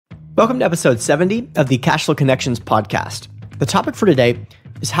Welcome to episode 70 of the Cashflow Connections podcast. The topic for today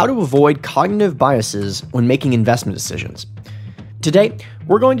is how to avoid cognitive biases when making investment decisions. Today,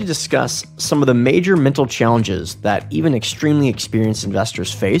 we're going to discuss some of the major mental challenges that even extremely experienced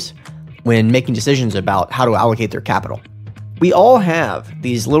investors face when making decisions about how to allocate their capital. We all have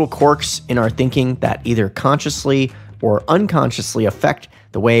these little quirks in our thinking that either consciously or unconsciously affect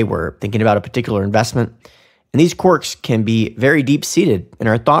the way we're thinking about a particular investment. And these quirks can be very deep-seated in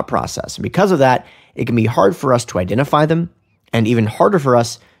our thought process. And because of that, it can be hard for us to identify them and even harder for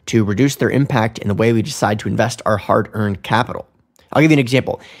us to reduce their impact in the way we decide to invest our hard-earned capital. I'll give you an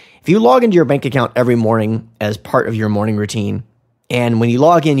example. If you log into your bank account every morning as part of your morning routine, and when you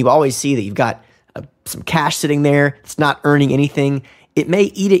log in, you always see that you've got some cash sitting there, it's not earning anything, it may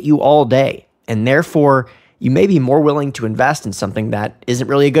eat at you all day. And therefore, you may be more willing to invest in something that isn't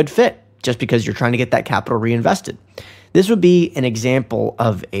really a good fit just because you're trying to get that capital reinvested. This would be an example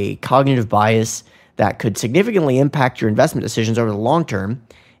of a cognitive bias that could significantly impact your investment decisions over the long term.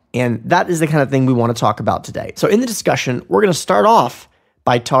 And that is the kind of thing we want to talk about today. So in the discussion, we're going to start off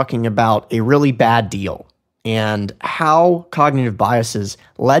by talking about a really bad deal and how cognitive biases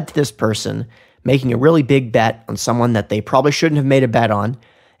led to this person making a really big bet on someone that they probably shouldn't have made a bet on,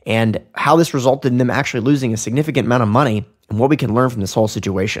 and how this resulted in them actually losing a significant amount of money and what we can learn from this whole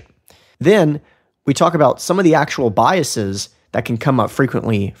situation. Then we talk about some of the actual biases that can come up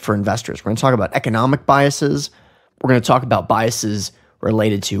frequently for investors. We're going to talk about economic biases. We're going to talk about biases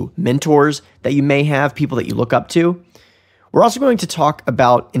related to mentors that you may have, people that you look up to. We're also going to talk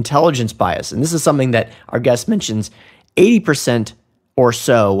about intelligence bias. And this is something that our guest mentions 80% or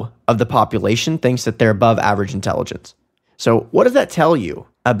so of the population thinks that they're above average intelligence. So what does that tell you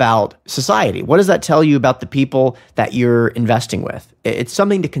about society? What does that tell you about the people that you're investing with? It's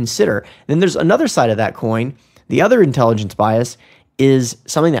something to consider. Then there's another side of that coin. The other intelligence bias is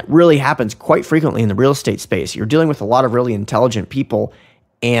something that really happens quite frequently in the real estate space. You're dealing with a lot of really intelligent people,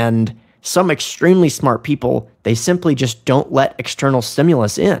 and some extremely smart people, they simply just don't let external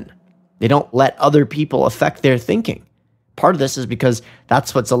stimulus in. They don't let other people affect their thinking. Part of this is because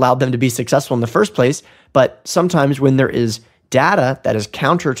that's what's allowed them to be successful in the first place, but sometimes when there is data that is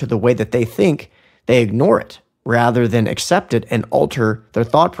counter to the way that they think, they ignore it rather than accept it and alter their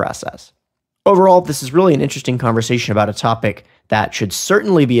thought process. Overall, this is really an interesting conversation about a topic that should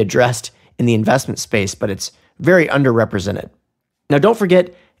certainly be addressed in the investment space, but it's very underrepresented. Now, don't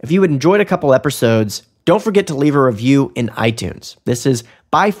forget, if you had enjoyed a couple episodes, don't forget to leave a review in iTunes. This is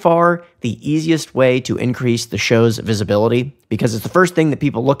by far the easiest way to increase the show's visibility because it's the first thing that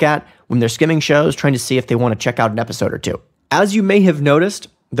people look at when they're skimming shows, trying to see if they want to check out an episode or two. As you may have noticed,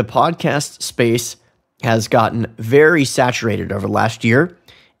 the podcast space has gotten very saturated over the last year,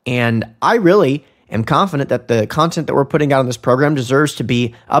 and I really am confident that the content that we're putting out on this program deserves to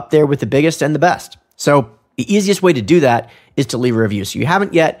be up there with the biggest and the best. So the easiest way to do that is to leave a review. So you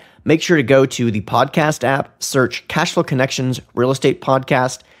haven't yet, make sure to go to the podcast app, search Cashflow Connections Real Estate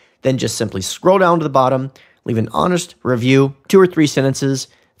Podcast, then just simply scroll down to the bottom, leave an honest review, 2 or 3 sentences.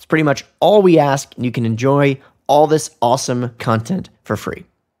 It's pretty much all we ask, and you can enjoy all this awesome content for free.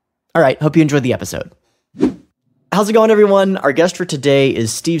 All right, hope you enjoyed the episode. How's it going, everyone? Our guest for today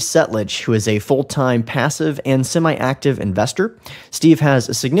is Steve Settlage, who is a full-time passive and semi-active investor. Steve has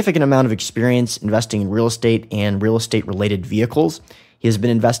a significant amount of experience investing in real estate and real estate-related vehicles. He has been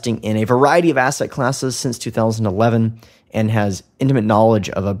investing in a variety of asset classes since 2011 and has intimate knowledge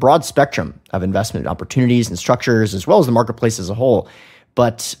of a broad spectrum of investment opportunities and structures, as well as the marketplace as a whole.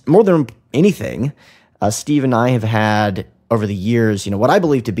 But more than anything, Steve and I have had over the years, what I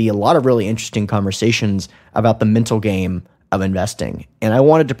believe to be a lot of really interesting conversations about the mental game of investing. And I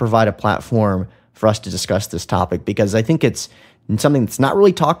wanted to provide a platform for us to discuss this topic because I think it's something that's not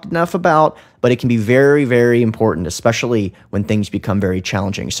really talked enough about, but it can be very, very important, especially when things become very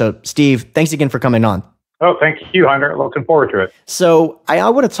challenging. So, Steve, thanks again for coming on. Oh, thank you, Hunter. Looking forward to it. So I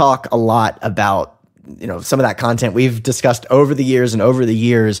want to talk a lot about, some of that content we've discussed over the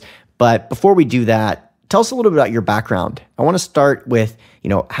years. But before we do that, tell us a little bit about your background. I want to start with,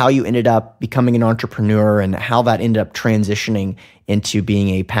 how you ended up becoming an entrepreneur and how that ended up transitioning into being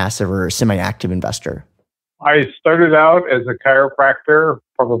a passive or semi-active investor. I started out as a chiropractor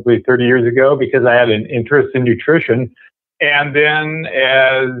probably 30 years ago because I had an interest in nutrition. And then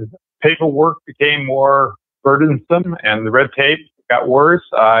as paperwork became more burdensome and the red tape got worse,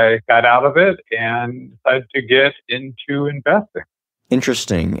 I got out of it and decided to get into investing.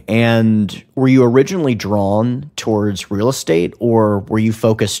 Interesting. And were you originally drawn towards real estate, or were you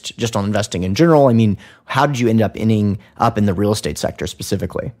focused just on investing in general? I mean, how did you end up ending up in the real estate sector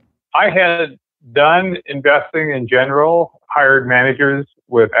specifically? I had done investing in general. hired managers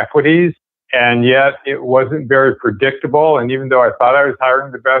with equities, and yet it wasn't very predictable. And even though I thought I was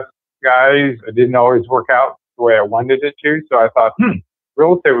hiring the best guys, it didn't always work out the way I wanted it to. So I thought,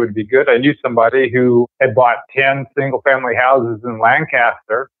 real estate would be good. I knew somebody who had bought 10 single-family houses in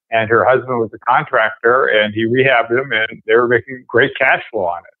Lancaster, and her husband was a contractor, and he rehabbed them, and they were making great cash flow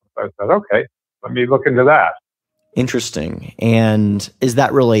on it. So I said, okay, let me look into that. Interesting. And is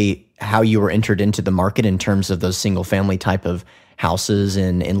that really how you were entered into the market in terms of those single family type of houses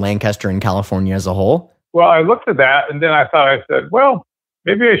in Lancaster and California as a whole? Well, I looked at that, and then I said, well,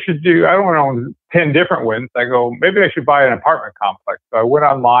 maybe I should I don't want to own 10 different ones. I go, maybe I should buy an apartment complex. So I went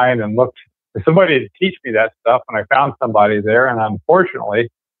online and looked for somebody to teach me that stuff, and I found somebody there. And unfortunately,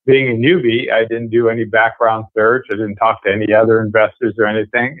 being a newbie, I didn't do any background search. I didn't talk to any other investors or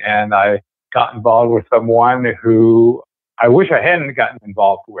anything. And I got involved with someone who I wish I hadn't gotten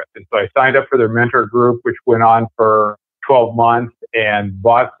involved with. And so I signed up for their mentor group, which went on for 12 months, and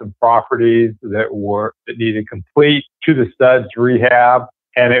bought some properties that needed complete to the studs rehab.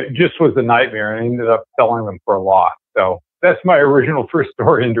 And it just was a nightmare, and I ended up selling them for a loss. So that's my original first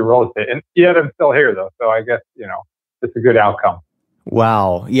story into real estate. And yet I'm still here though. So I guess, it's a good outcome.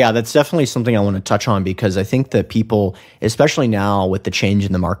 Wow. Yeah, that's definitely something I want to touch on, because I think that people, especially now with the change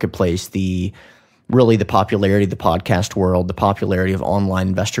in the marketplace, the popularity of the podcast world, the popularity of online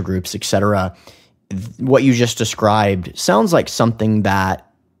investor groups, et cetera, what you just described sounds like something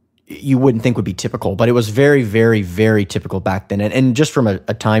that you wouldn't think would be typical, but it was very, very, very typical back then. And just from a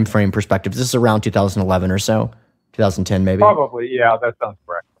time frame perspective, this is around 2011 or so, 2010 maybe? Probably, yeah, that sounds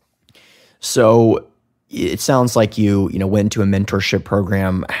correct. So it sounds like you went to a mentorship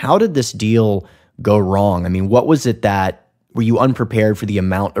program. How did this deal go wrong? I mean, what was it were you unprepared for the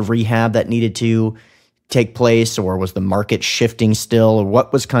amount of rehab that needed to take place, or was the market shifting still? Or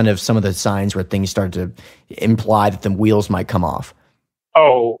what was kind of some of the signs where things started to imply that the wheels might come off?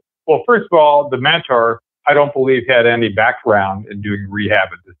 Oh, well, first of all, the mentor, I don't believe had any background in doing rehab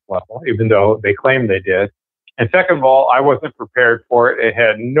at this level, even though they claimed they did. And second of all, I wasn't prepared for it. It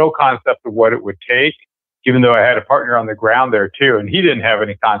had no concept of what it would take, even though I had a partner on the ground there too, and he didn't have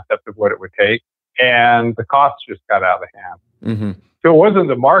any concept of what it would take. And the costs just got out of hand. Mm-hmm. So it wasn't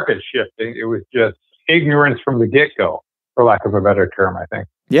the market shifting. It was just ignorance from the get-go, for lack of a better term, I think.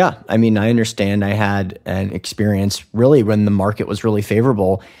 Yeah. I mean, I understand. I had an experience really when the market was really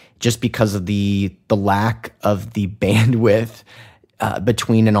favorable, just because of the lack of the bandwidth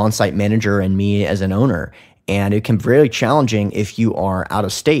between an on-site manager and me as an owner. And it can be really challenging if you are out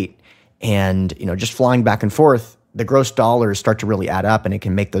of state, and just flying back and forth, the gross dollars start to really add up, and it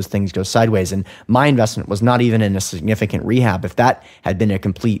can make those things go sideways. And my investment was not even in a significant rehab. If that had been a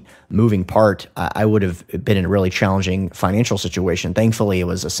complete moving part, I would have been in a really challenging financial situation. Thankfully, it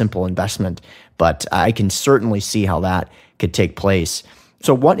was a simple investment, but I can certainly see how that could take place.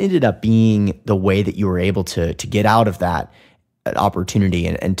 So what ended up being the way that you were able to get out of that opportunity,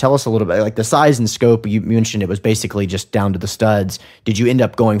 and tell us a little bit, like the size and scope. You mentioned it was basically just down to the studs. Did you end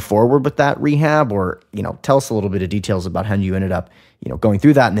up going forward with that rehab, or tell us a little bit of details about how you ended up going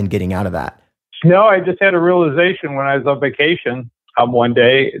through that and then getting out of that? No, I just had a realization when I was on vacation one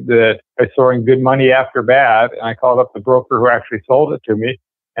day that I was throwing good money after bad, and I called up the broker who actually sold it to me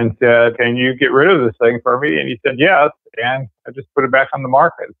and said, "Can you get rid of this thing for me?" And he said yes, and I just put it back on the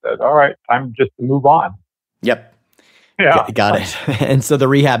market and said, "All right, time just to move on." Yep. Yeah. Got it. And so the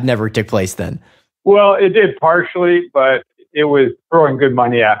rehab never took place then? Well, it did partially, but it was throwing good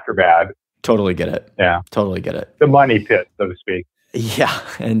money after bad. Totally get it. Yeah. Totally get it. The money pit, so to speak. Yeah.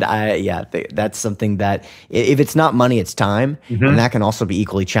 And that's something that if it's not money, it's time. Mm-hmm. And that can also be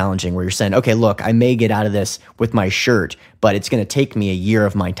equally challenging, where you're saying, okay, look, I may get out of this with my shirt, but it's going to take me a year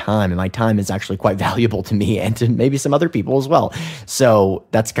of my time. And my time is actually quite valuable to me and to maybe some other people as well. So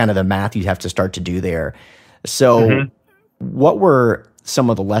that's kind of the math you have to start to do there. So what were some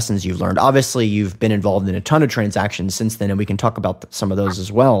of the lessons you've learned? Obviously, you've been involved in a ton of transactions since then, and we can talk about some of those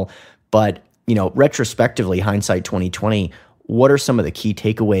as well. But, retrospectively, hindsight 2020, what are some of the key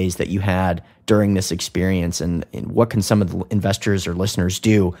takeaways that you had during this experience, and what can some of the investors or listeners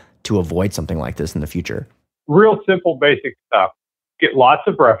do to avoid something like this in the future? Real simple, basic stuff. Get lots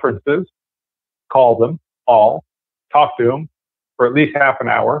of references, call them all, talk to them for at least half an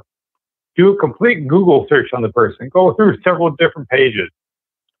hour. Do a complete Google search on the person. Go through several different pages.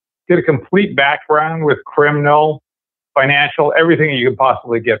 Get a complete background with criminal, financial, everything you can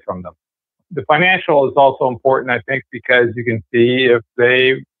possibly get from them. The financial is also important, I think, because you can see if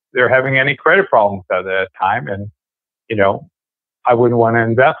they're having any credit problems at that time. And, I wouldn't want to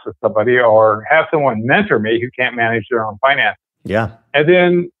invest with somebody or have someone mentor me who can't manage their own finances. Yeah. And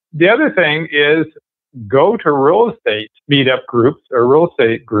then the other thing is go to real estate meetup groups or real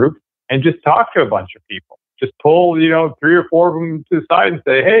estate groups and just talk to a bunch of people. Just pull, 3 or 4 of them to the side and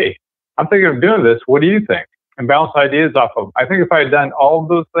say, hey, I'm thinking of doing this. What do you think? And bounce ideas off of them. I think if I had done all of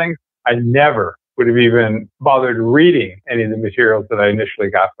those things, I never would have even bothered reading any of the materials that I initially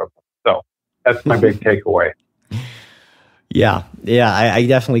got from them. So that's my big takeaway. Yeah, I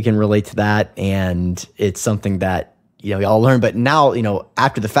definitely can relate to that. And it's something that, we all learn. But now,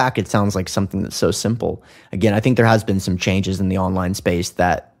 after the fact, it sounds like something that's so simple. Again, I think there has been some changes in the online space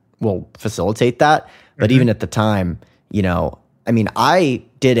that will facilitate that. But even at the time, I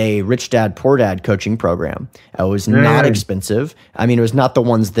did a Rich Dad, Poor Dad coaching program. It was not expensive. It was not the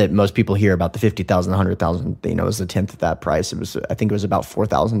ones that most people hear about, the $50,000, $100,000, it was a tenth of that price. I think it was about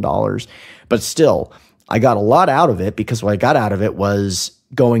 $4,000. But still, I got a lot out of it because what I got out of it was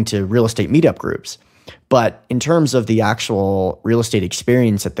going to real estate meetup groups. But in terms of the actual real estate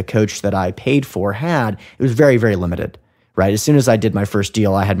experience that the coach that I paid for had, it was very, very limited, right? As soon as I did my first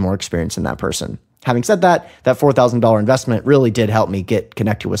deal, I had more experience than that person. Having said that, that $4,000 investment really did help me get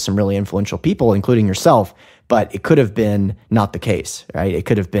connected with some really influential people, including yourself, but it could have been not the case, right? It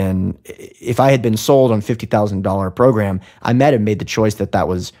could have been, if I had been sold on $50,000 program, I might have made the choice that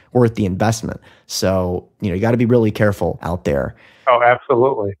was worth the investment. So, you got to be really careful out there. Oh,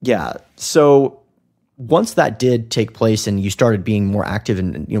 absolutely. Yeah. So once that did take place and you started being more active,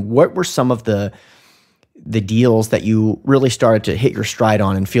 and what were some of the deals that you really started to hit your stride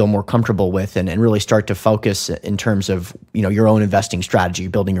on and feel more comfortable with, and really start to focus in terms of, your own investing strategy,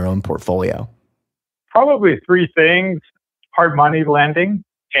 building your own portfolio? Probably 3 things: hard money lending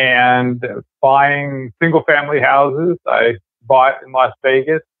and buying single family houses. I bought in Las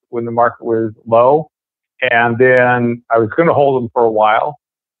Vegas when the market was low. And then I was going to hold them for a while,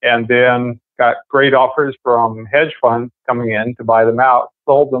 and then got great offers from hedge funds coming in to buy them out,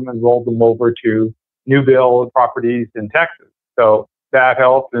 sold them and rolled them over to new build properties in Texas. So that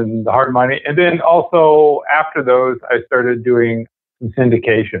helped, and the hard money. And then also after those, I started doing some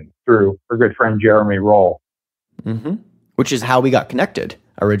syndication through our good friend Jeremy Roll. Mm-hmm. Which is how we got connected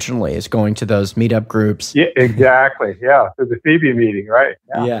originally, is going to those meetup groups. Yeah, exactly. Yeah. So the Phoebe meeting, right?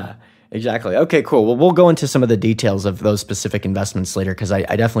 Yeah. Exactly. Okay, cool. Well, we'll go into some of the details of those specific investments later, because I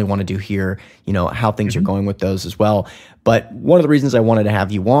definitely wanted to hear, how things are going with those as well. But one of the reasons I wanted to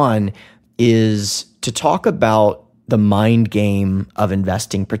have you on is to talk about the mind game of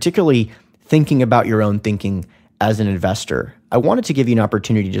investing, particularly thinking about your own thinking as an investor. I wanted to give you an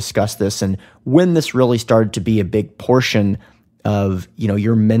opportunity to discuss this and when this really started to be a big portion of,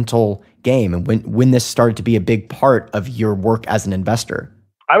 your mental game, and when this started to be a big part of your work as an investor.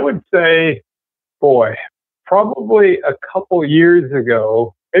 I would say, probably a couple years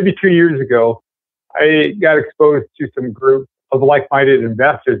ago, maybe 2 years ago, I got exposed to some groups of like-minded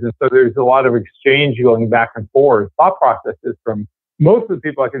investors. And so there's a lot of exchange going back and forth, thought processes from most of the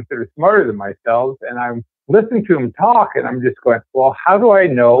people I consider smarter than myself. And I'm listening to them talk, and I'm just going, well, how do I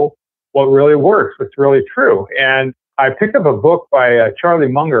know what really works, what's really true? And I picked up a book by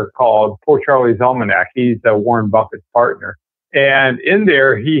Charlie Munger called Poor Charlie's Almanac. He's Warren Buffett's partner. And in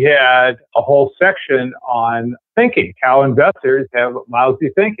there, he had a whole section on thinking, how investors have lousy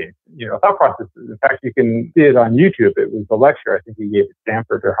thinking, thought processes. In fact, you can see it on YouTube. It was a lecture I think he gave at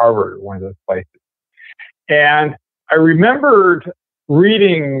Stanford or Harvard or one of those places. And I remembered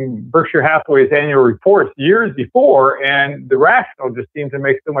reading Berkshire Hathaway's annual reports years before, and the rationale just seemed to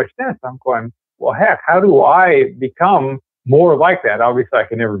make so much sense. I'm going, well, heck, how do I become more like that? Obviously, I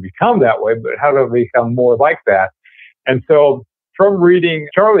can never become that way, but how do I become more like that? And so from reading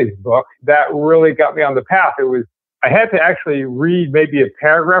Charlie's book, that really got me on the path. I had to actually read maybe a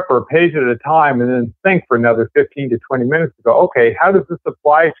paragraph or a page at a time and then think for another 15 to 20 minutes to go, okay, how does this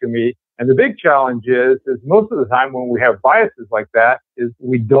apply to me? And the big challenge is most of the time when we have biases like that is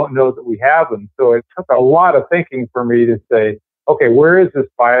we don't know that we have them. So it took a lot of thinking for me to say, okay, where is this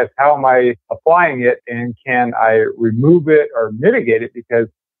bias? How am I applying it? And can I remove it or mitigate it? Because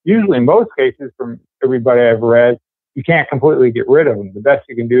usually in most cases, from everybody I've read, you can't completely get rid of them. The best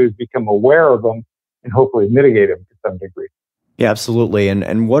you can do is become aware of them and hopefully mitigate them to some degree. Yeah, absolutely.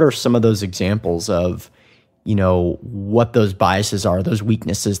 And what are some of those examples of, what those biases are, those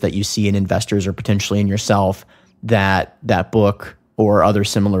weaknesses that you see in investors or potentially in yourself that book or other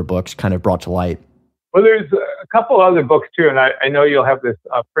similar books kind of brought to light? Well, there's a couple other books too, and I know you'll have this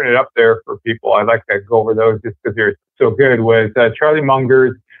printed up there for people. I'd like to go over those just because they're so good. With Charlie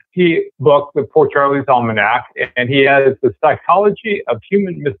Munger's book, The Poor Charlie's Almanac, and he has The Psychology of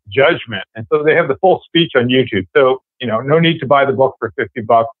Human Misjudgment. And so they have the full speech on YouTube. So, no need to buy the book for $50.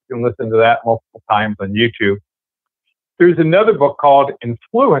 You can listen to that multiple times on YouTube. There's another book called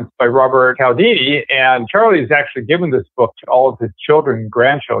Influence by Robert Cialdini, and Charlie's actually given this book to all of his children and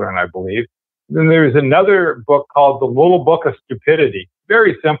grandchildren, I believe. Then there's another book called The Little Book of Stupidity.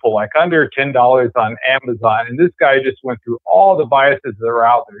 Very simple, like under $10 on Amazon. And this guy just went through all the biases that are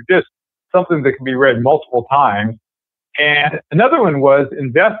out there, just something that can be read multiple times. And another one was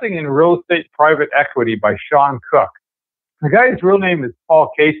Investing in Real Estate Private Equity by Sean Cook. The guy's real name is Paul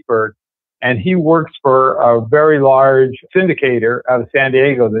Caseberg, and he works for a very large syndicator out of San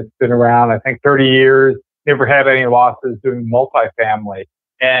Diego that's been around, I think, 30 years, never had any losses doing multifamily.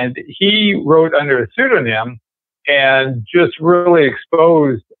 And he wrote under a pseudonym and just really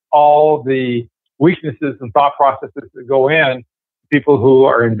exposed all the weaknesses and thought processes that go in people who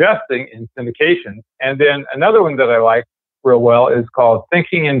are investing in syndications. And then another one that I like real well is called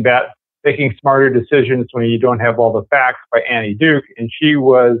Thinking in Bets, Making Smarter Decisions When You Don't Have All the Facts by Annie Duke. And she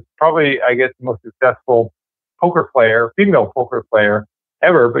was probably, I guess, the most successful poker player, female poker player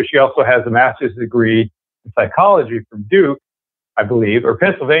ever, but she also has a master's degree in psychology from Duke, I believe, or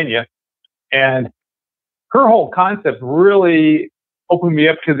Pennsylvania. And her whole concept really opened me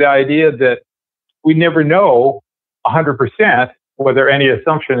up to the idea that we never know 100% whether any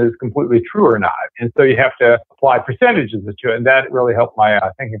assumption is completely true or not. And so you have to apply percentages to it. And that really helped my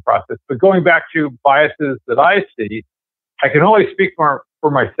thinking process. But going back to biases that I see, I can only speak for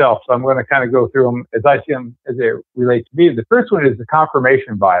myself. So I'm going to kind of go through them as I see them as they relate to me. The first one is the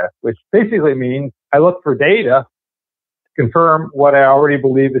confirmation bias, which basically means I look for data to confirm what I already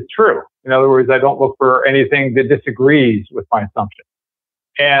believe is true. In other words, I don't look for anything that disagrees with my assumption.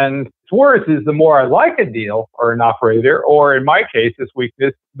 And it's worse is the more I like a deal or an operator, or in my case, this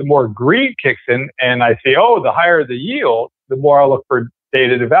weakness, the more greed kicks in and I say, oh, the higher the yield, the more I look for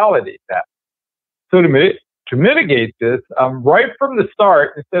data to validate that. So to mitigate this, right from the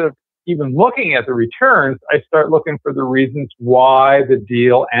start, instead of even looking at the returns, I start looking for the reasons why the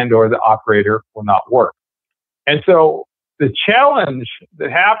deal and or the operator will not work. And so the challenge that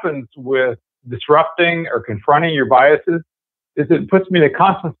happens with disrupting or confronting your biases is it puts me in a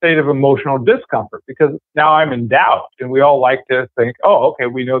constant state of emotional discomfort because now I'm in doubt. And we all like to think, oh, okay,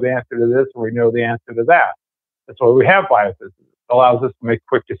 we know the answer to this or we know the answer to that. That's why we have biases. It allows us to make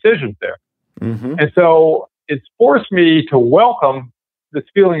quick decisions there. Mm-hmm. And so it's forced me to welcome this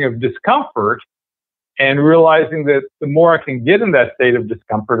feeling of discomfort and realizing that the more I can get in that state of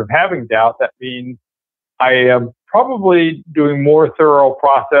discomfort of having doubt, that means I am probably doing more thorough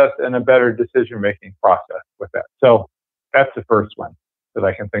process and a better decision-making process with that. So that's the first one that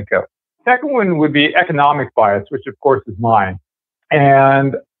I can think of. Second one would be economic bias, which of course is mine.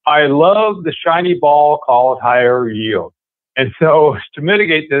 And I love the shiny ball called higher yield. And so to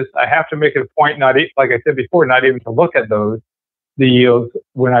mitigate this, I have to make it a point, not like I said before, not even to look at the yields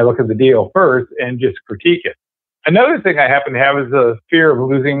when I look at the deal first and just critique it. Another thing I happen to have is a fear of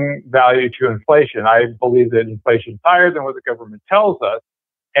losing value to inflation. I believe that inflation is higher than what the government tells us.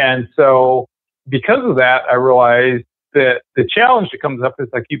 And so because of that, I realized that the challenge that comes up is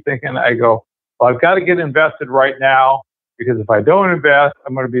I keep thinking, I go, well, I've got to get invested right now because if I don't invest,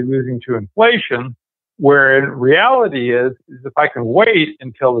 I'm going to be losing to inflation. Where in reality is if I can wait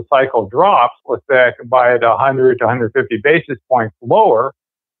until the cycle drops, let's say I can buy it 100 to 150 basis points lower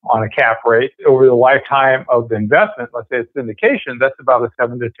on a cap rate over the lifetime of the investment, let's say it's syndication, that's about a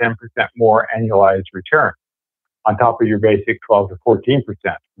 7 to 10% more annualized return on top of your basic 12 to 14%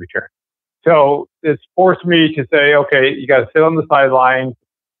 return. So it's forced me to say, okay, you got to sit on the sidelines,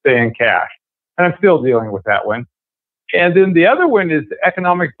 stay in cash. And I'm still dealing with that one. And then the other one is the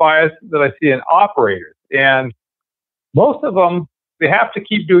economic bias that I see in operators. And most of them, they have to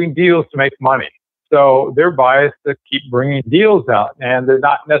keep doing deals to make money. So they're biased to keep bringing deals out. And they're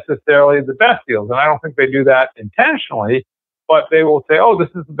not necessarily the best deals. And I don't think they do that intentionally. But they will say, oh, this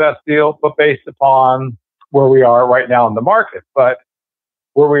is the best deal, but based upon where we are right now in the market. But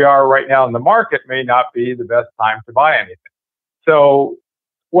where we are right now in the market may not be the best time to buy anything. So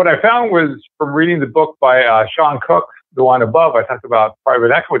what I found was from reading the book by Sean Cook, the one above, I talked about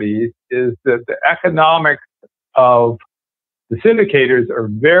private equities, is that the economics of the syndicators are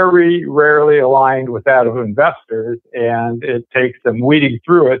very rarely aligned with that of investors. And it takes some weeding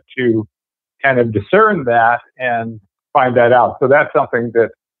through it to kind of discern that and find that out. So that's something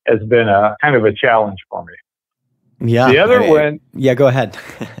that has been a kind of a challenge for me. Yeah. The other one. Yeah, go ahead.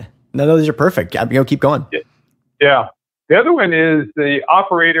 No, those are perfect. Keep going. Yeah. The other one is the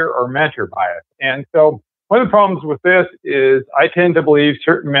operator or mentor bias. And so one of the problems with this is I tend to believe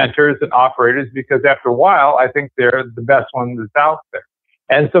certain mentors and operators because after a while, I think they're the best one that's out there.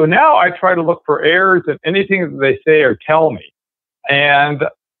 And so now I try to look for errors in anything that they say or tell me. And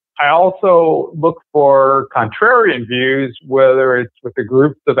I also look for contrarian views, whether it's with the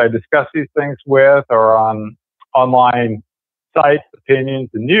groups that I discuss these things with or on online sites, opinions,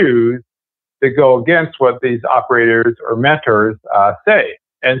 and news that go against what these operators or mentors say.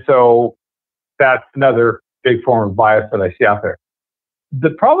 And so that's another big form of bias that I see out there.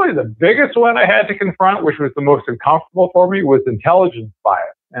 Probably the biggest one I had to confront, which was the most uncomfortable for me, was intelligence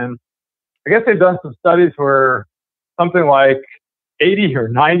bias. And I guess they've done some studies where something like 80 or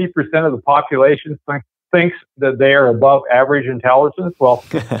 90% of the population thinks that they are above average intelligence. Well,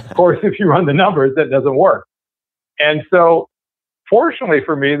 of course, if you run the numbers, that doesn't work. And so, fortunately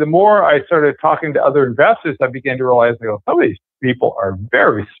for me, the more I started talking to other investors, I began to realize, some of these people are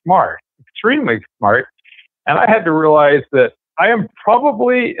very smart, extremely smart. And I had to realize that I am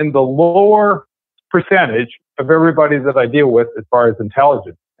probably in the lower percentage of everybody that I deal with as far as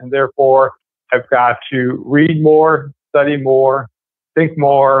intelligence. And therefore, I've got to read more, study more, think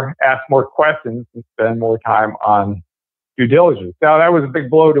more, ask more questions, and spend more time on due diligence. Now, that was a big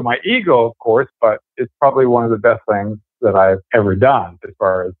blow to my ego, of course, but it's probably one of the best things that I've ever done as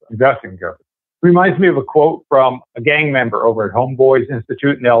far as investing goes. It reminds me of a quote from a gang member over at Homeboys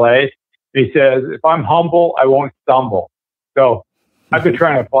Institute in LA. He says, "If I'm humble, I won't stumble." So I've been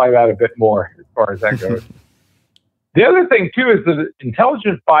trying to apply that a bit more as far as that goes. The other thing, too, is the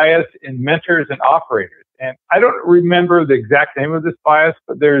intelligence bias in mentors and operators. And I don't remember the exact name of this bias,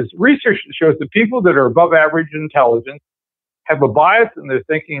 but there's research that shows that people that are above average intelligence have a bias in their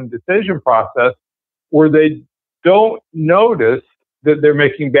thinking and decision process where they don't notice that they're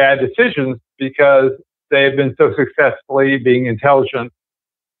making bad decisions because they have been so successfully being intelligent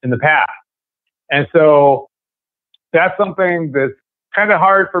in the past. And so that's something that's kind of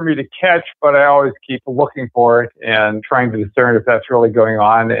hard for me to catch, but I always keep looking for it and trying to discern if that's really going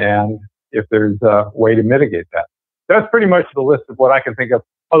on and if there's a way to mitigate that. That's pretty much the list of what I can think of.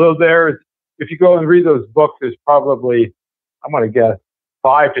 Although if you go and read those books, there's probably, I'm going to guess,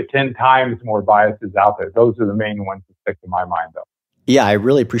 5 to 10 times more biases out there. Those are the main ones that stick to my mind, though. Yeah, I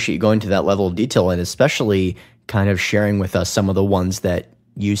really appreciate you going to that level of detail and especially kind of sharing with us some of the ones that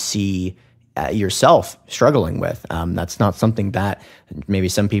you see yourself struggling with. That's not something that maybe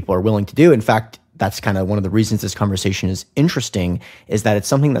some people are willing to do. In fact, that's kind of one of the reasons this conversation is interesting, is that it's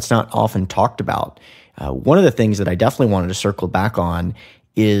something that's not often talked about. One of the things that I definitely wanted to circle back on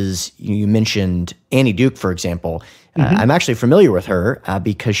is you mentioned Annie Duke, for example. I'm actually familiar with her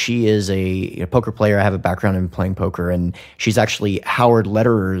because she is a poker player. I have a background in playing poker, and she's actually Howard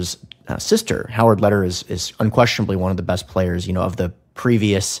Lederer's sister. Howard Lederer is unquestionably one of the best players, of the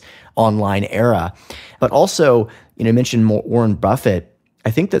previous online era. But also, you mentioned Warren Buffett.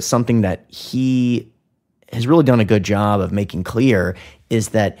 I think that's something that he has really done a good job of making clear is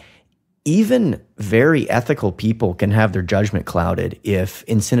that even very ethical people can have their judgment clouded if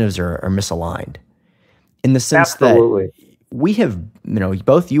incentives are misaligned. In the sense Absolutely. that we have,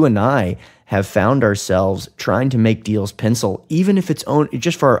 both you and I have found ourselves trying to make deals pencil, even if it's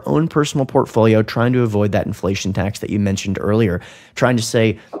just for our own personal portfolio, trying to avoid that inflation tax that you mentioned earlier, trying to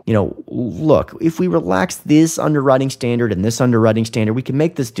say, look, if we relax this underwriting standard and this underwriting standard, we can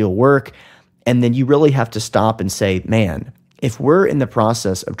make this deal work. And then you really have to stop and say, man, if we're in the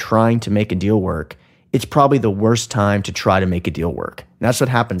process of trying to make a deal work, it's probably the worst time to try to make a deal work. And that's what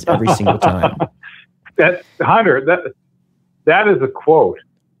happens every single time. Hunter, that is a quote.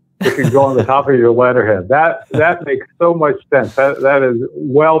 It can go on the top of your letterhead. That makes so much sense. That is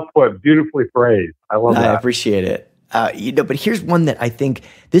well put, beautifully phrased. I love that. I appreciate it. But here's one that I think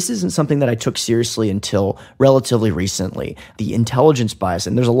this isn't something that I took seriously until relatively recently, the intelligence bias.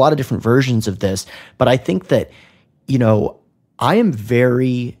 And there's a lot of different versions of this, but I think that, I am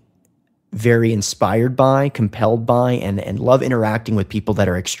very, very inspired by, compelled by, and love interacting with people that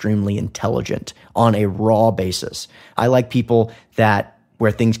are extremely intelligent on a raw basis. I like people where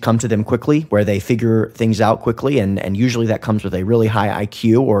things come to them quickly, where they figure things out quickly, and usually that comes with a really high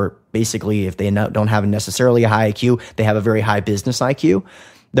IQ, or basically if they don't have necessarily a high IQ, they have a very high business IQ.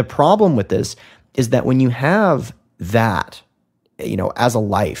 The problem with this is that when you have that, as a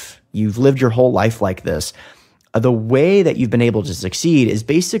life, you've lived your whole life like this, the way that you've been able to succeed is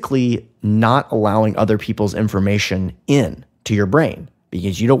basically not allowing other people's information in to your brain,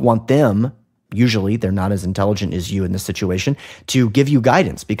 because you don't want them, usually they're not as intelligent as you in this situation, to give you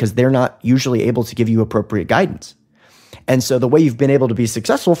guidance, because they're not usually able to give you appropriate guidance. And so the way you've been able to be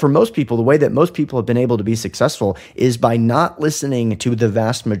successful for most people, the way that most people have been able to be successful is by not listening to the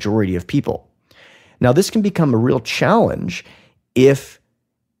vast majority of people. Now, this can become a real challenge if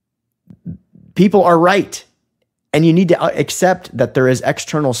people are right And you need to accept that there is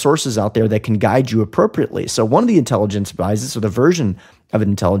external sources out there that can guide you appropriately. So one of the intelligence biases, or the version of an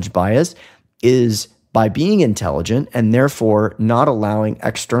intelligence bias, is by being intelligent and therefore not allowing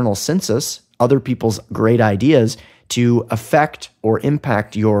external census, other people's great ideas, to affect or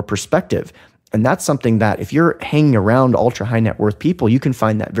impact your perspective. And that's something that if you're hanging around ultra high net worth people, you can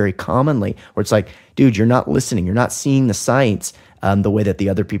find that very commonly, where it's like, dude, you're not listening. You're not seeing the science the way that the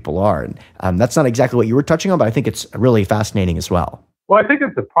other people are. And that's not exactly what you were touching on, but I think it's really fascinating as well. Well, I think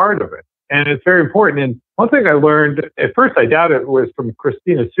it's a part of it, and it's very important. And one thing I learned, at first I doubt it, was from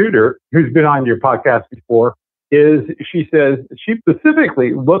Christina Suter, who's been on your podcast before, is she says she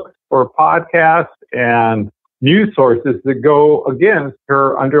specifically looks for podcasts and news sources that go against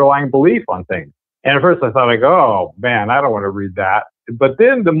her underlying belief on things. And at first I thought, like, oh man, I don't want to read that. But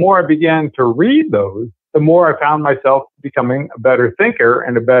then the more I began to read those, the more I found myself becoming a better thinker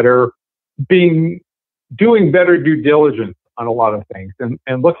and doing better due diligence on a lot of things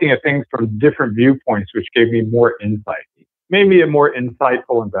and looking at things from different viewpoints, which gave me more insight. Made me a more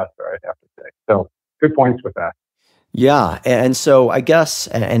insightful investor, I'd have to say. So good points with that. Yeah. And so I guess,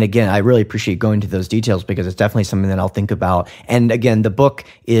 and again, I really appreciate going to those details because it's definitely something that I'll think about. And again, the book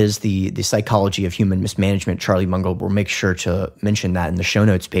is the Psychology of Human Mismanagement, Charlie Munger. We'll make sure to mention that in the show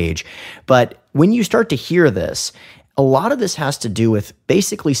notes page. But when you start to hear this, a lot of this has to do with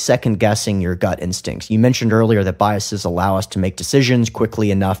basically second guessing your gut instincts. You mentioned earlier that biases allow us to make decisions quickly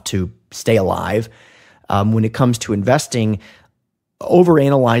enough to stay alive. When it comes to investing,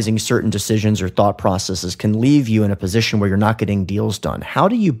 overanalyzing certain decisions or thought processes can leave you in a position where you're not getting deals done. How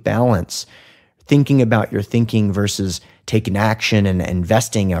do you balance thinking about your thinking versus taking action and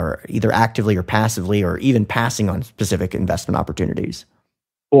investing, or either actively or passively, or even passing on specific investment opportunities?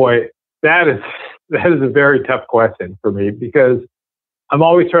 Boy, that is a very tough question for me, because I'm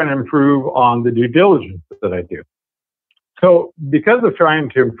always trying to improve on the due diligence that I do. So because of trying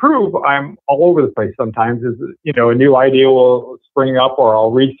to improve, I'm all over the place sometimes. A new idea will spring up, or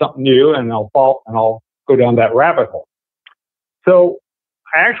I'll read something new and I'll go down that rabbit hole. So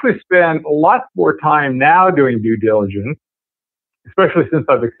I actually spend lots more time now doing due diligence, especially since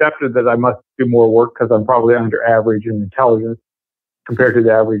I've accepted that I must do more work because I'm probably under average in intelligence compared to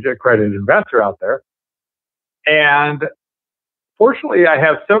the average accredited investor out there. And fortunately, I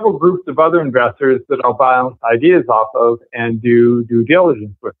have several groups of other investors that I'll bounce ideas off of and do due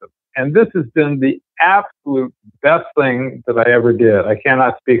diligence with them. And this has been the absolute best thing that I ever did. I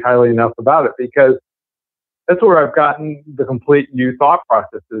cannot speak highly enough about it, because that's where I've gotten the complete new thought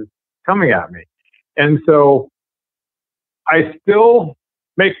processes coming at me. And so I still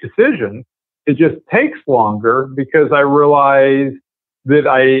make decisions. It just takes longer because I realize that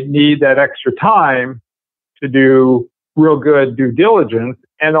I need that extra time to do real good due diligence.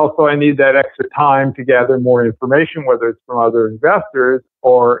 And also I need that extra time to gather more information, whether it's from other investors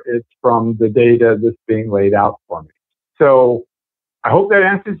or it's from the data that's being laid out for me. So I hope that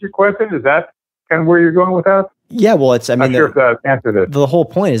answers your question. Is that kind of where you're going with that? Yeah, well, I'm not sure if that answered it. The whole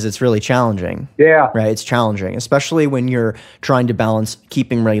point is it's really challenging. Yeah. Right? It's challenging, especially when you're trying to balance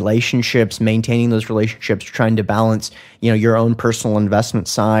keeping relationships, maintaining those relationships, trying to balance, your own personal investment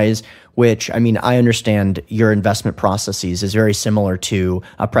size, which, I understand your investment processes is very similar to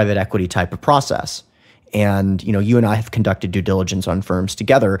a private equity type of process. And, you and I have conducted due diligence on firms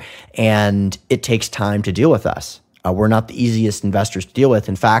together, and it takes time to deal with us. We're not the easiest investors to deal with.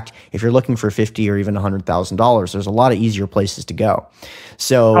 In fact, if you're looking for $50,000 or even $100,000, there's a lot of easier places to go.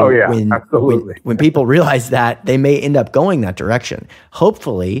 So when people realize that, they may end up going that direction.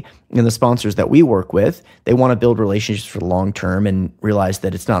 Hopefully, in the sponsors that we work with, they want to build relationships for the long term and realize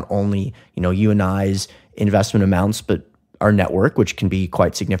that it's not only, you and I's investment amounts, but our network, which can be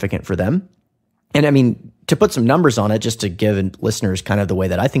quite significant for them. And to put some numbers on it, just to give listeners kind of the way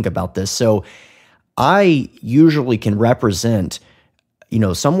that I think about this. So I usually can represent,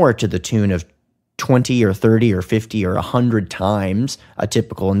 somewhere to the tune of 20 or 30 or 50 or 100 times a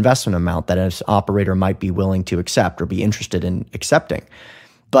typical investment amount that an operator might be willing to accept or be interested in accepting.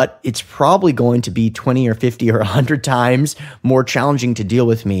 But it's probably going to be 20 or 50 or 100 times more challenging to deal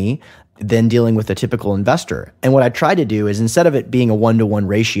with me than dealing with a typical investor. And what I try to do is, instead of it being a 1-to-1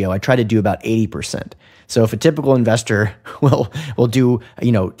 ratio, I try to do about 80%. So if a typical investor will do,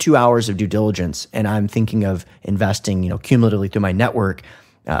 2 hours of due diligence, and I'm thinking of investing, cumulatively through my network,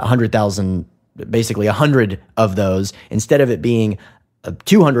 100,000, basically 100 of those, instead of it being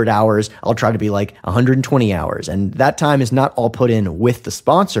 200 hours, I'll try to be like 120 hours. And that time is not all put in with the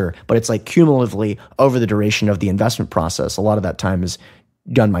sponsor, but it's like cumulatively over the duration of the investment process. A lot of that time is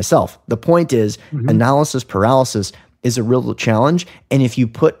done myself. The point is, analysis paralysis is a real challenge. And if you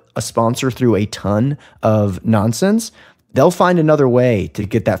put a sponsor through a ton of nonsense, they'll find another way to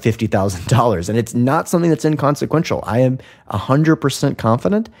get that $50,000. And it's not something that's inconsequential. I am 100%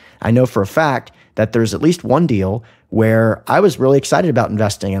 confident. I know for a fact that there's at least one deal where I was really excited about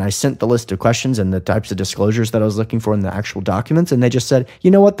investing, and I sent the list of questions and the types of disclosures that I was looking for in the actual documents, and they just said,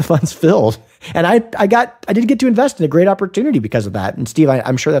 you know what, the fund's filled. And I did get to invest in a great opportunity because of that. And Steve,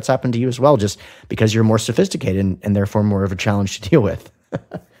 I'm sure that's happened to you as well, just because you're more sophisticated and therefore more of a challenge to deal with.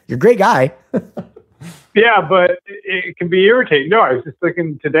 You're a great guy. Yeah, but it can be irritating. No, I was just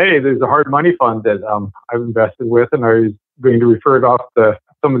thinking today, there's a hard money fund that I've invested with, and I was going to refer it off to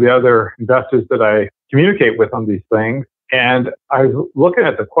some of the other investors that I communicate with on these things. And I was looking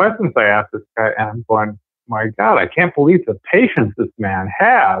at the questions I asked this guy, and I'm going, my God, I can't believe the patience this man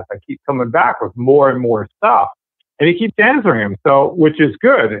has. I keep coming back with more and more stuff, and he keeps answering them, so which is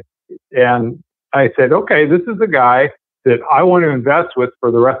good. And I said, okay, this is the guy that I want to invest with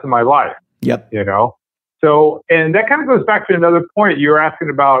for the rest of my life. Yep. You know? So, and that kind of goes back to another point you were asking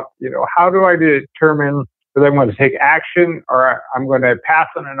about, how do I determine whether I'm going to take action or I'm going to pass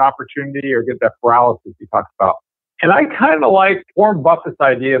on an opportunity or get that paralysis you talked about. And I kind of like Warren Buffett's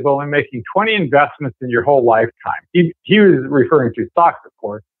idea of only making 20 investments in your whole lifetime. He was referring to stocks, of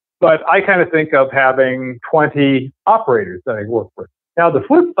course, but I kind of think of having 20 operators that I work with. Now, the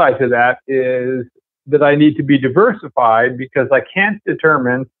flip side to that is that I need to be diversified because I can't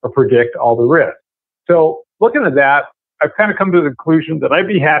determine or predict all the risks. So looking at that, I've kind of come to the conclusion that I'd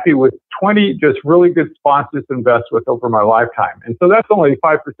be happy with 20 just really good sponsors to invest with over my lifetime. And so that's only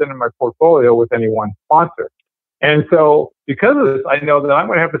 5% of my portfolio with any one sponsor. And so because of this, I know that I'm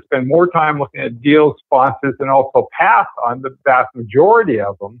going to have to spend more time looking at deals, sponsors, and also pass on the vast majority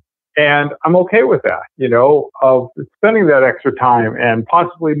of them. And I'm okay with that, of spending that extra time and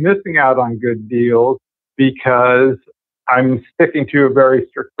possibly missing out on good deals because I'm sticking to a very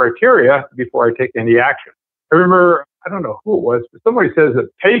strict criteria before I take any action. I remember, I don't know who it was, but somebody says that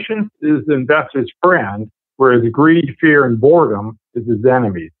patience is the investor's friend, whereas greed, fear, and boredom is his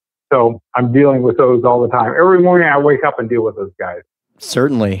enemies. So I'm dealing with those all the time. Every morning I wake up and deal with those guys.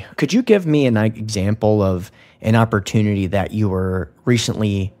 Certainly. Could you give me an example of an opportunity that you were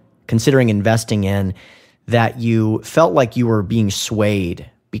recently considering investing in that you felt like you were being swayed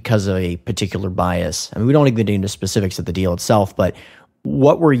because of a particular bias? I mean, we don't even get into specifics of the deal itself, but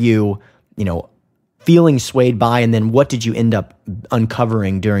what were you, feeling swayed by, and then what did you end up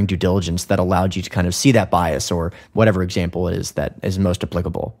uncovering during due diligence that allowed you to kind of see that bias, or whatever example it is that is most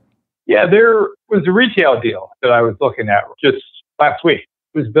applicable? Yeah, there was a retail deal that I was looking at just last week.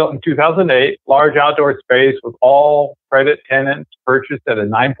 It was built in 2008, large outdoor space with all credit tenants purchased at a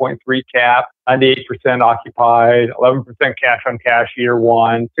 9.3 cap, 98% occupied, 11% cash on cash year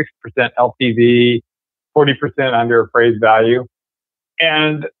one, 6% LTV, 40% under appraised value.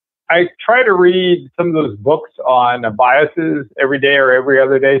 And I try to read some of those books on biases every day or every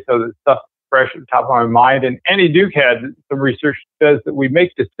other day so that stuff's fresh at the top of my mind. And Andy Duke had some research that says that we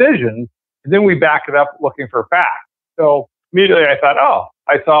make decisions and then we back it up looking for facts. So immediately I thought,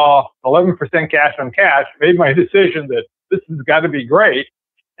 I saw 11% cash on cash, made my decision that this has got to be great,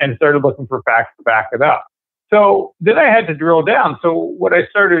 and started looking for facts to back it up. So then I had to drill down. So what I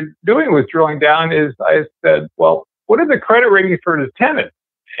started doing with drilling down is I said, well, what are the credit ratings for the tenants?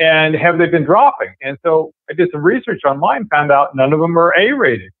 And have they been dropping? And so I did some research online, found out none of them are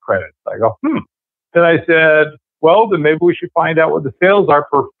A-rated credits. I go, Then I said, well, then maybe we should find out what the sales are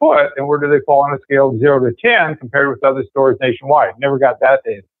per foot and where do they fall on a scale of 0 to 10 compared with other stores nationwide. Never got that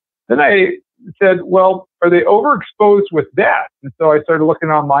data. Then I said, well, are they overexposed with debt? And so I started looking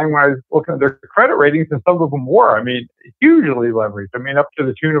online when I was looking at their credit ratings, and some of them were, hugely leveraged. Up to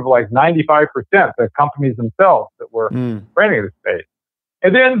the tune of like 95%, the companies themselves that were renting the space.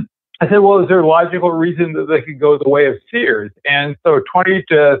 And then I said, well, is there a logical reason that they could go the way of Sears? And so 20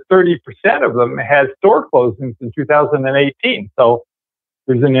 to 30% of them had store closings in 2018. So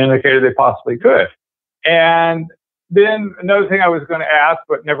there's an indicator they possibly could. And then another thing I was going to ask,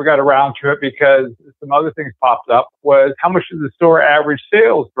 but never got around to it because some other things popped up, was how much did the store average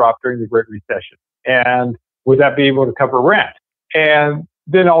sales drop during the Great Recession? And would that be able to cover rent? And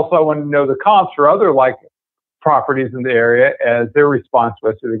then also I wanted to know the comps for other properties in the area as their response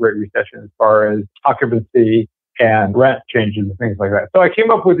was to the Great Recession as far as occupancy and rent changes and things like that. So I came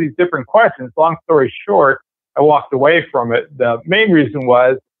up with these different questions. Long story short, I walked away from it. The main reason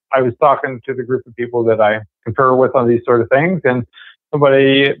was I was talking to the group of people that I confer with on these sort of things, and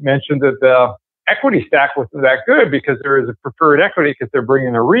somebody mentioned that the equity stack wasn't that good because there is a preferred equity because they're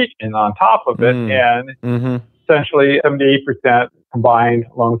bringing a REIT in on top of it. And essentially 78% combined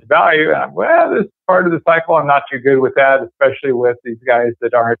loan to value. And this is part of the cycle. I'm not too good with that, especially with these guys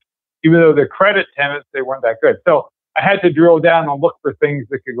that aren't, even though they're credit tenants, they weren't that good. So I had to drill down and look for things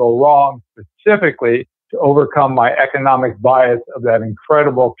that could go wrong specifically to overcome my economic bias of that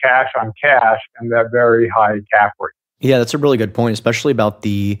incredible cash on cash and that very high cap rate. Yeah, that's a really good point, especially about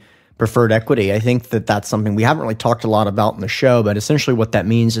the preferred equity. I think that that's something we haven't really talked a lot about in the show, but essentially what that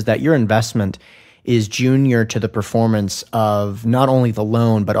means is that your investment is junior to the performance of not only the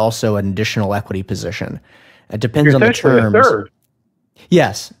loan, but also an additional equity position. It depends on the terms. A third.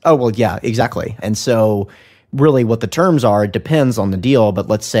 Yes. Oh, well, yeah, exactly. And so really what the terms are, it depends on the deal. But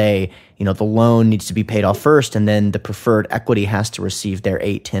let's say, the loan needs to be paid off first, and then the preferred equity has to receive their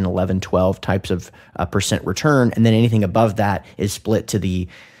 8, 10, 11, 12 types of percent return. And then anything above that is split to the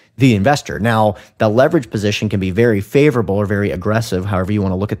investor. Now, the leverage position can be very favorable or very aggressive, however you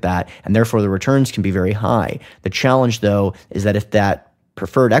want to look at that, and therefore the returns can be very high. The challenge, though, is that if that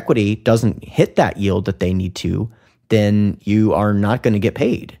preferred equity doesn't hit that yield that they need to, then you are not going to get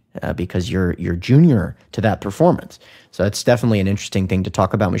paid because you're junior to that performance. So it's definitely an interesting thing to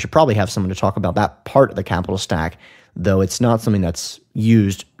talk about. We should probably have someone to talk about that part of the capital stack, though it's not something that's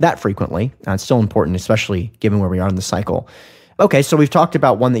used that frequently. It's still important, especially given where we are in the cycle. Okay, so we've talked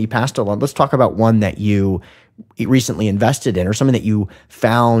about one that you passed along. Let's talk about one that you recently invested in, or something that you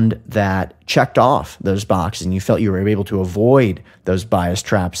found that checked off those boxes and you felt you were able to avoid those bias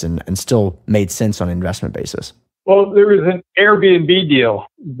traps and still made sense on an investment basis. Well, there was an Airbnb deal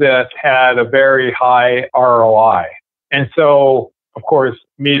that had a very high ROI. And so, of course,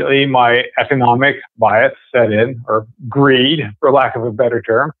 immediately my economic bias set in, or greed, for lack of a better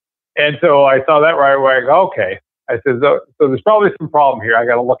term. And so I saw that right away. I go, okay. I said, so there's probably some problem here. I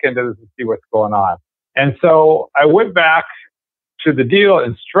got to look into this and see what's going on. And so I went back to the deal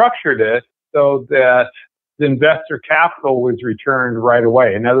and structured it so that the investor capital was returned right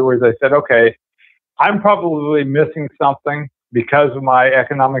away. In other words, I said, okay, I'm probably missing something because of my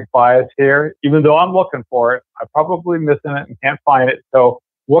economic bias here. Even though I'm looking for it, I'm probably missing it and can't find it. So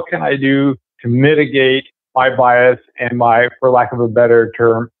what can I do to mitigate my bias and my, for lack of a better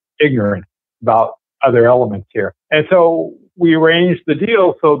term, ignorance about other elements here? And so we arranged the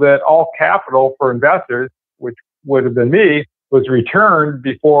deal so that all capital for investors, which would have been me, was returned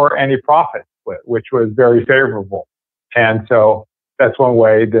before any profit split, which was very favorable. And so that's one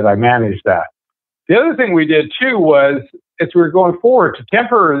way that I managed that. The other thing we did too was, as we were going forward to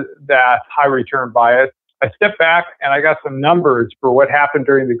temper that high return bias, I stepped back and I got some numbers for what happened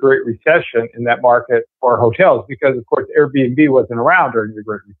during the Great Recession in that market for hotels, because of course Airbnb wasn't around during the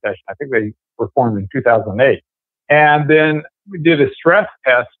Great Recession. I think they were formed in 2008. And then we did a stress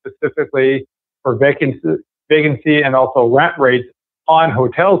test specifically for vacancy and also rent rates on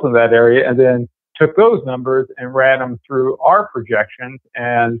hotels in that area, and then took those numbers and ran them through our projections,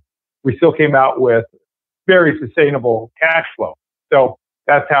 and we still came out with very sustainable cash flow. So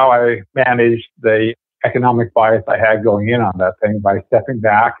that's how I managed the economic bias I had going in on that thing, by stepping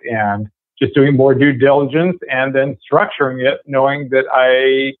back and just doing more due diligence and then structuring it, knowing that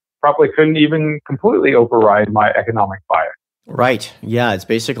I probably couldn't even completely override my economic bias. Right. Yeah. It's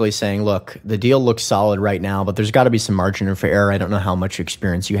basically saying, look, the deal looks solid right now, but there's got to be some margin for error. I don't know how much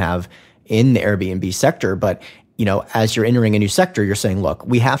experience you have in the Airbnb sector, but as you're entering a new sector, you're saying, look,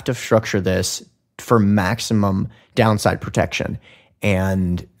 we have to structure this for maximum downside protection.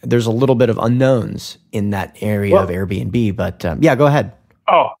 And there's a little bit of unknowns in that area of Airbnb, but yeah, go ahead.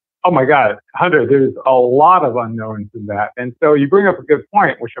 Oh my God, Hunter, there's a lot of unknowns in that. And so you bring up a good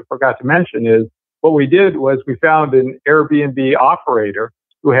point, which I forgot to mention, is what we did was we found an Airbnb operator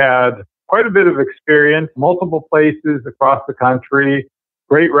who had quite a bit of experience, multiple places across the country,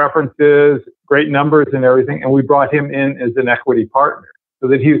 great references, great numbers and everything. And we brought him in as an equity partner so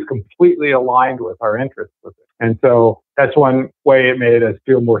that he was completely aligned with our interests with it. And so that's one way it made us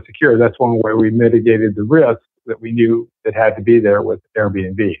feel more secure. That's one way we mitigated the risk that we knew that had to be there with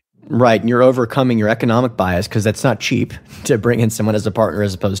Airbnb. Right. And you're overcoming your economic bias, because that's not cheap to bring in someone as a partner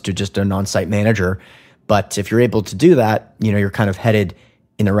as opposed to just an on-site manager. But if you're able to do that, you're kind of headed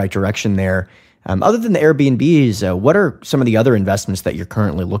in the right direction there. Other than the Airbnbs, what are some of the other investments that you're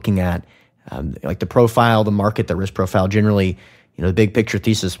currently looking at? Like the profile, the market, the risk profile, generally, the big picture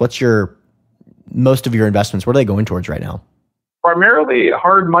thesis. What's most of your investments, what are they going towards right now? Primarily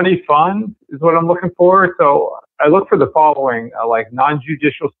hard money funds is what I'm looking for. So I look for the following, like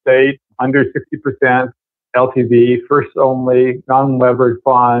non-judicial state, under 60% LTV, first only, non-levered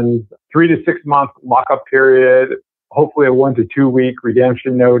funds, 3 to 6 month lockup period, hopefully a 1 to 2 week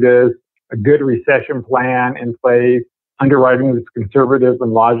redemption notice, a good recession plan in place, underwriting that's conservative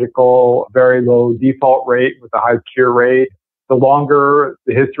and logical, very low default rate with a high cure rate. The longer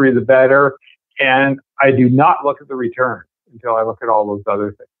the history, the better. And I do not look at the returns until I look at all those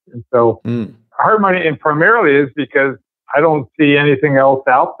other things. And so hard money, and primarily is because I don't see anything else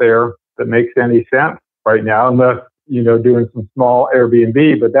out there that makes any sense right now, unless, doing some small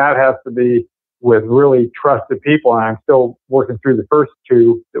Airbnb, but that has to be with really trusted people. And I'm still working through the first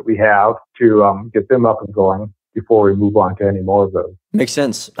two that we have to get them up and going before we move on to any more of those. Makes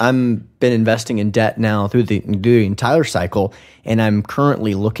sense. I've been investing in debt now through the entire cycle, and I'm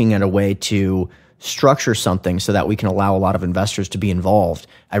currently looking at a way to structure something so that we can allow a lot of investors to be involved.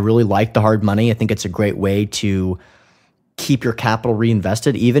 I really like the hard money. I think it's a great way to keep your capital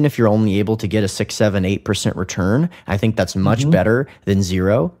reinvested, even if you're only able to get a 6, 7, 8% return. I think that's much better than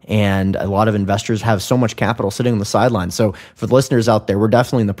zero. And a lot of investors have so much capital sitting on the sidelines. So for the listeners out there, we're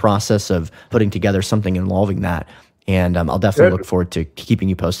definitely in the process of putting together something involving that. And I'll definitely look forward to keeping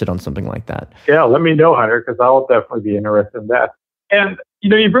you posted on something like that. Yeah, let me know, Hunter, because I'll definitely be interested in that. And,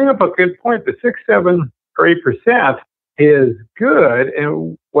 you bring up a good point. The 6, 7, or 8% is good.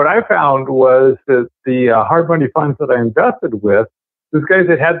 And what I found was that the hard money funds that I invested with, those guys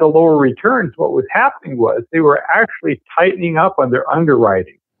that had the lower returns, what was happening was they were actually tightening up on their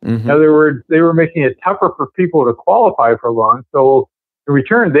underwriting. In other words, they were making it tougher for people to qualify for loans. So in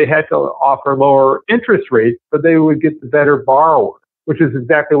return, they had to offer lower interest rates, but they would get the better borrower, which is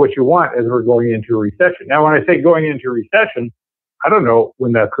exactly what you want as we're going into a recession. Now, when I say going into a recession, I don't know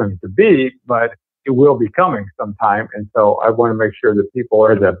when that's going to be, but it will be coming sometime. And so I want to make sure that people,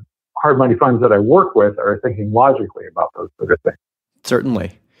 or the hard money funds that I work with, are thinking logically about those sort of things.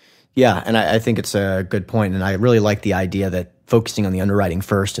 Certainly. Yeah. And I think it's a good point. And I really like the idea that focusing on the underwriting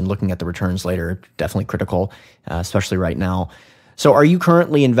first and looking at the returns later, definitely critical, especially right now. So are you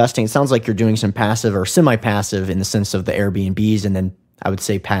currently investing? It sounds like you're doing some passive or semi-passive in the sense of the Airbnbs, and then I would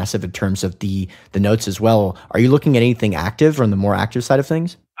say passive in terms of the notes as well. Are you looking at anything active or on the more active side of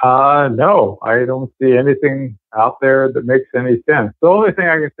things? No, I don't see anything out there that makes any sense. The only thing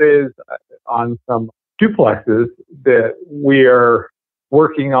I can say is on some duplexes that we are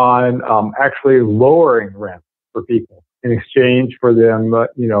working on actually lowering rent for people in exchange for them,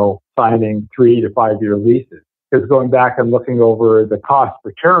 signing 3 to 5 year leases. Because going back and looking over the cost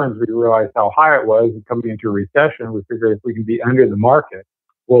returns, we realized how high it was. And coming into a recession, we figured if we can be under the market,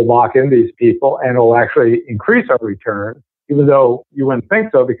 we'll lock in these people and it'll actually increase our returns, even though you wouldn't think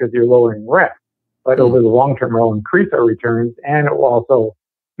so because you're lowering rent. But over the long term, it'll increase our returns and it will also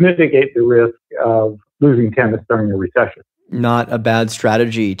mitigate the risk of losing tenants during a recession. Not a bad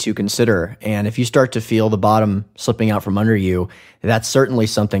strategy to consider. And if you start to feel the bottom slipping out from under you, that's certainly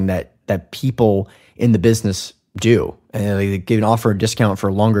something that people in the business do. And they give an offer a discount for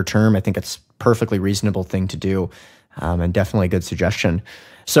a longer term. I think it's a perfectly reasonable thing to do, and definitely a good suggestion.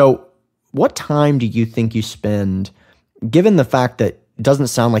 So what time do you think you spend, given the fact that it doesn't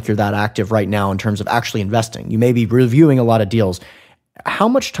sound like you're that active right now in terms of actually investing? You may be reviewing a lot of deals. How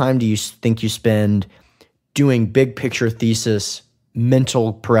much time do you think you spend doing big picture thesis,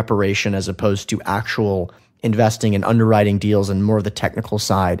 mental preparation, as opposed to actual investing and underwriting deals and more of the technical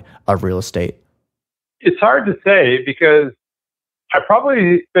side of real estate? It's hard to say because I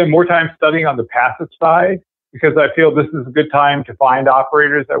probably spend more time studying on the passive side because I feel this is a good time to find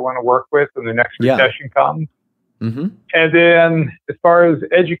operators I want to work with when the next recession comes. And then as far as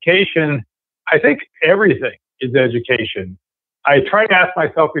education, I think everything is education. I try to ask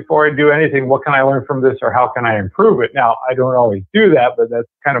myself before I do anything, what can I learn from this or how can I improve it? Now, I don't always do that, but that's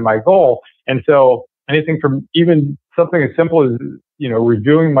kind of my goal. And so anything from even something as simple as,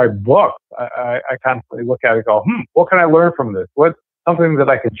 reviewing my book, I constantly look at it and go, what can I learn from this? What's something that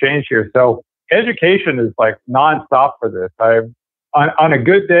I can change here? So education is like nonstop for this. On a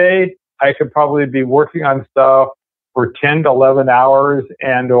good day, I could probably be working on stuff for 10 to 11 hours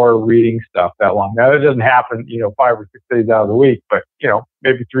and or reading stuff that long. Now, that doesn't happen, 5 or 6 days out of the week, but,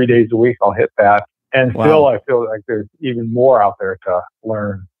 maybe 3 days a week I'll hit that. And still, I feel like there's even more out there to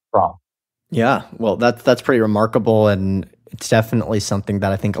learn from. Yeah, well, that's pretty remarkable. And it's definitely something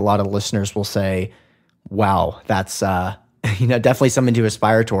that I think a lot of listeners will say, wow, that's, definitely something to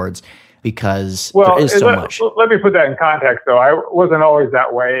aspire towards because there is so much. Let me put that in context, though. I wasn't always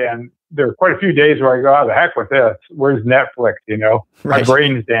that way. And there are quite a few days where I go, the heck with this. Where's Netflix? My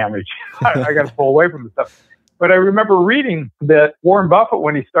brain's damaged. I got to pull away from the stuff. But I remember reading that Warren Buffett,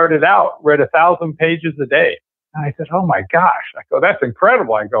 when he started out, read 1,000 pages a day. And I said, oh my gosh. I go, that's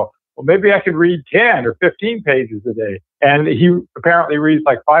incredible. I go, well, maybe I could read 10 or 15 pages a day. And he apparently reads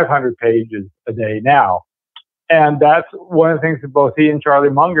like 500 pages a day now. And that's one of the things that both he and Charlie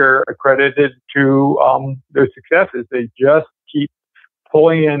Munger accredited to their successes. They just keep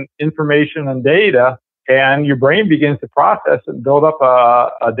pulling in information and data, and your brain begins to process and build up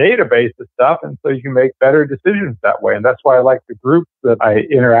a database of stuff. And so you can make better decisions that way. And that's why I like the groups that I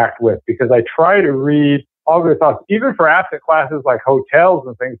interact with, because I try to read all their thoughts, even for asset classes like hotels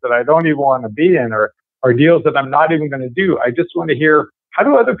and things that I don't even want to be in, or deals that I'm not even going to do. I just want to hear, how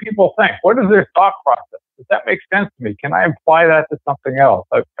do other people think? What is their thought process? Does that make sense to me? Can I apply that to something else?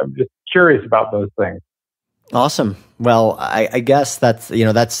 I'm just curious about those things. Awesome. Well, I guess that's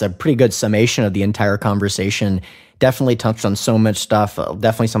a pretty good summation of the entire conversation. Definitely touched on so much stuff.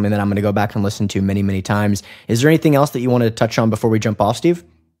 Definitely something that I'm going to go back and listen to many, many times. Is there anything else that you want to touch on before we jump off, Steve?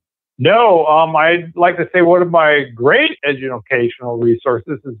 No, I'd like to say one of my great educational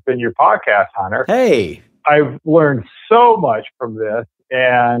resources has been your podcast, Hunter. Hey. I've learned so much from this,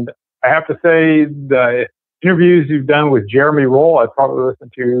 and I have to say the interviews you've done with Jeremy Roll, I've probably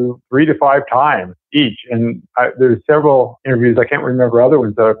listened to 3 to 5 times each. And there's several interviews, I can't remember other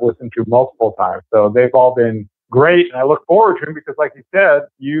ones that I've listened to multiple times. So they've all been great. And I look forward to them because, like you said,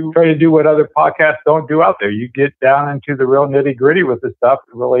 you try to do what other podcasts don't do out there. You get down into the real nitty gritty with this stuff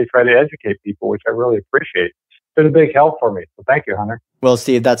and really try to educate people, which I really appreciate. It's been a big help for me. So thank you, Hunter. Well,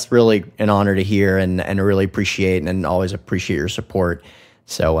 Steve, that's really an honor to hear, and I really appreciate and always appreciate your support.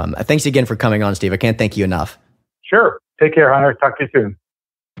 So thanks again for coming on, Steve. I can't thank you enough. Sure. Take care, Hunter. Talk to you soon.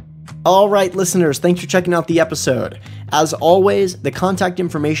 All right, listeners, thanks for checking out the episode. As always, the contact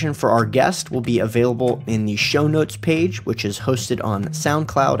information for our guest will be available in the show notes page, which is hosted on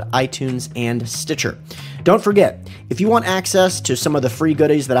SoundCloud, iTunes, and Stitcher. Don't forget, if you want access to some of the free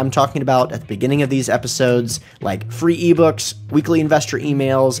goodies that I'm talking about at the beginning of these episodes, like free ebooks, weekly investor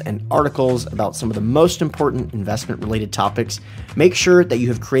emails, and articles about some of the most important investment-related topics, make sure that you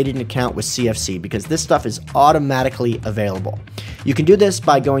have created an account with CFC, because this stuff is automatically available. You can do this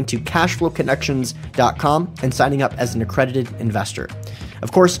by going to cashflowconnections.com and signing up as an accredited investor.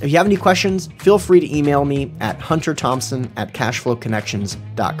 Of course, if you have any questions, feel free to email me at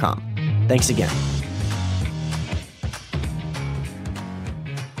hunterthompson@cashflowconnections.com. Thanks again.